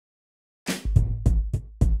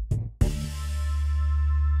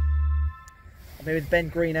I'm here with Ben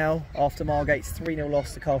Greenhalgh after Margate's 3-0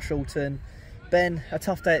 loss to Carshalton. Ben, a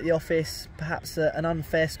tough day at the office, perhaps an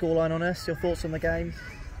unfair scoreline on us. Your thoughts on the game?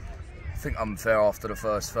 I think unfair after the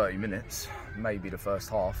first 30 minutes, maybe the first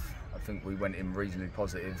half. I think we went in reasonably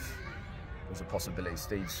positive. There was a possibility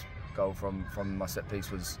Steve's goal from my set piece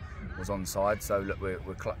was onside, so look, we're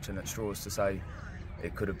clutching at straws to say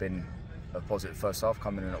it could have been a positive first half,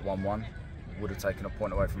 coming in at 1-1. Would have taken a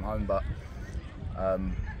point away from home, but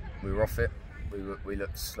we were off it. We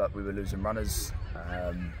looked like we were losing runners.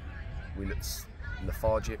 We looked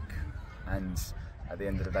lethargic, and at the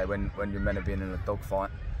end of the day, when you're meant to be in a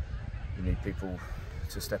dogfight, you need people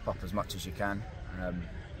to step up as much as you can.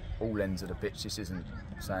 All ends of the pitch. This isn't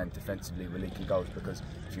saying defensively we're leaking goals, because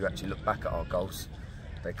if you actually look back at our goals,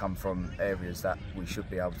 they come from areas that we should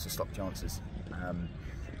be able to stop chances.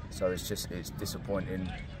 So it's disappointing.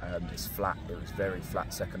 It's flat. It was very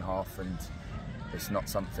flat second half, and it's not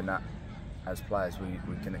something that, as players,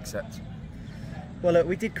 we can accept. Well, look,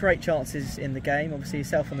 we did create chances in the game. Obviously,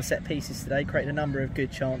 yourself on the set pieces today, created a number of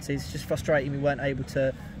good chances. It's just frustrating we weren't able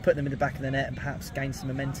to put them in the back of the net and perhaps gain some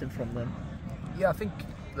momentum from them. Yeah, I think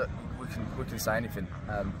that we can say anything.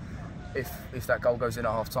 If that goal goes in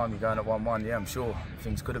at half time, you're going at 1-1. Yeah, I'm sure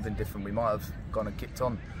things could have been different. We might have gone and kicked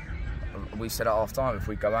on. We said at half time, if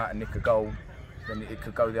we go out and nick a goal, then it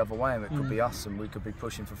could go the other way, and it could be us, and we could be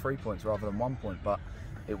pushing for 3 points rather than 1 point. But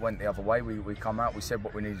it went the other way. We come out, we said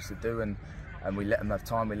what we needed to do, and we let them have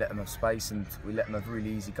time, we let them have space, and we let them have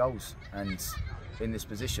really easy goals. And in this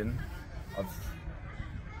position,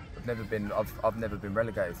 I've never been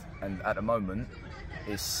relegated, and at the moment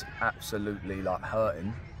it's absolutely like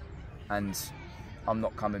hurting. And I'm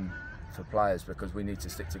not coming for players because we need to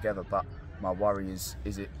stick together, but my worry is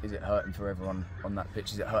it hurting for everyone on that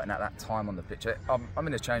pitch? Is it hurting at that time on the pitch? I'm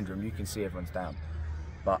in a change room, you can see everyone's down,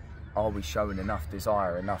 but are we showing enough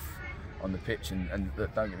desire, enough on the pitch? And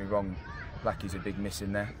don't get me wrong, Blackie's a big miss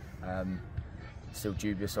in there. Still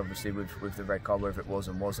dubious, obviously, with the red card, whether it was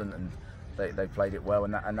and wasn't, and they played it well,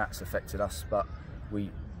 and that's affected us. But we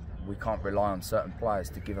can't rely on certain players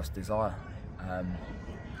to give us desire,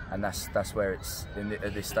 and that's where it's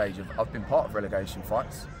at this stage. I've been part of relegation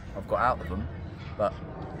fights, I've got out of them, but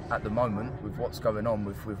at the moment, with what's going on,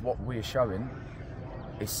 with what we're showing,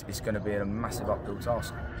 it's going to be a massive uphill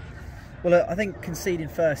task. Well, I think conceding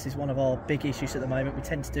first is one of our big issues at the moment. We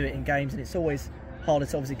tend to do it in games, and it's always harder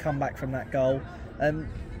to obviously come back from that goal.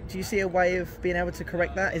 Do you see a way of being able to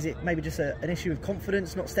correct that? Is it maybe just an issue of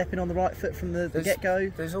confidence, not stepping on the right foot from the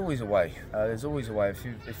get-go? There's always a way. There's always a way. If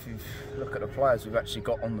you look at the players we've actually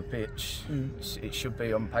got on the pitch, it should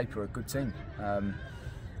be on paper a good team.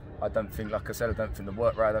 I don't think, like I said, I don't think the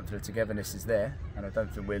work rate, I don't think the togetherness is there, and I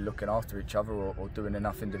don't think we're looking after each other or doing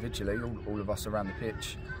enough individually, all of us around the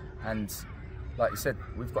pitch. And like you said,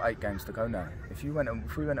 we've got 8 games to go now. If we went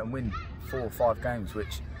and win 4 or 5 games,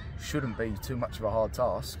 which shouldn't be too much of a hard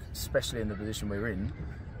task, especially in the position we're in,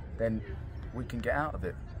 then we can get out of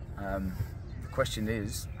it. The question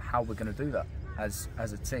is how we're going to do that as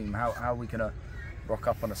a team. How are we going to rock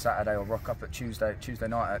up on a Saturday or rock up at Tuesday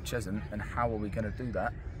night at Cheshunt, and how are we going to do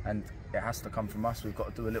that? And it has to come from us. We've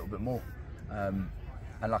got to do a little bit more. And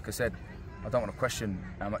like I said, I don't want to question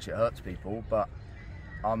how much it hurts people, but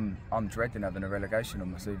I'm dreading having a relegation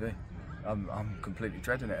on my CV. I'm completely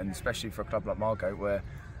dreading it, and especially for a club like Margate, where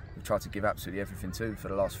we've tried to give absolutely everything to for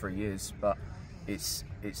the last 3 years, but it's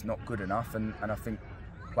not good enough. And I think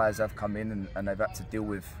players have come in and they've had to deal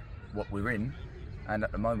with what we're in, and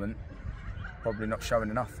at the moment, probably not showing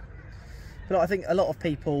enough. But I think a lot of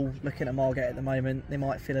people looking at Margate at the moment, they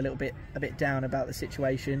might feel a bit down about the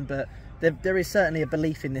situation, but there is certainly a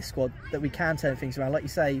belief in this squad that we can turn things around. Like you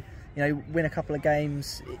say, you know, win a couple of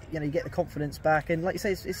games, you know, you get the confidence back, and like you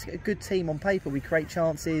say, it's a good team on paper. We create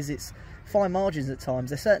chances, it's fine margins at times.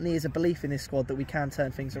 There certainly is a belief in this squad that we can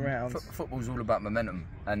turn things around. Football's all about momentum,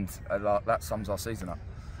 and that sums our season up.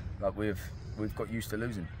 Like we've got used to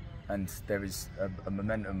losing, and there is a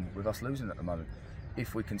momentum with us losing at the moment.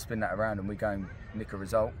 If we can spin that around and we go and nick a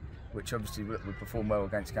result, which obviously we performed well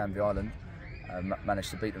against Canvey Island,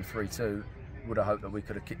 managed to beat them 3-2, would have hoped that we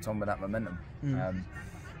could have kicked on with that momentum.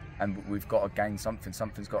 And we've got to gain something.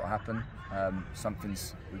 Something's got to happen.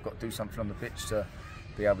 We've got to do something on the pitch to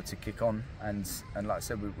be able to kick on. And like I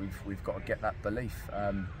said, we've got to get that belief.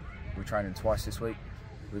 We're training twice this week.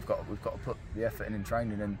 We've got to put the effort in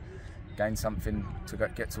training and gain something to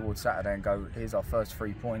get towards Saturday and go, here's our first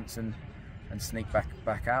 3 points, and sneak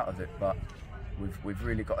back out of it. But we've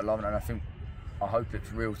really got to love it, and I hope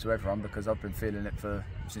it's real to everyone, because I've been feeling it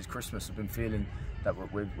since Christmas. I've been feeling that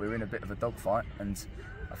we're in a bit of a dogfight, and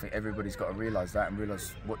I think everybody's got to realise that and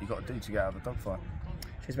realise what you've got to do to get out of a dogfight.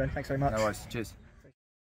 Cheers, Ben. Thanks very much. No worries. Cheers.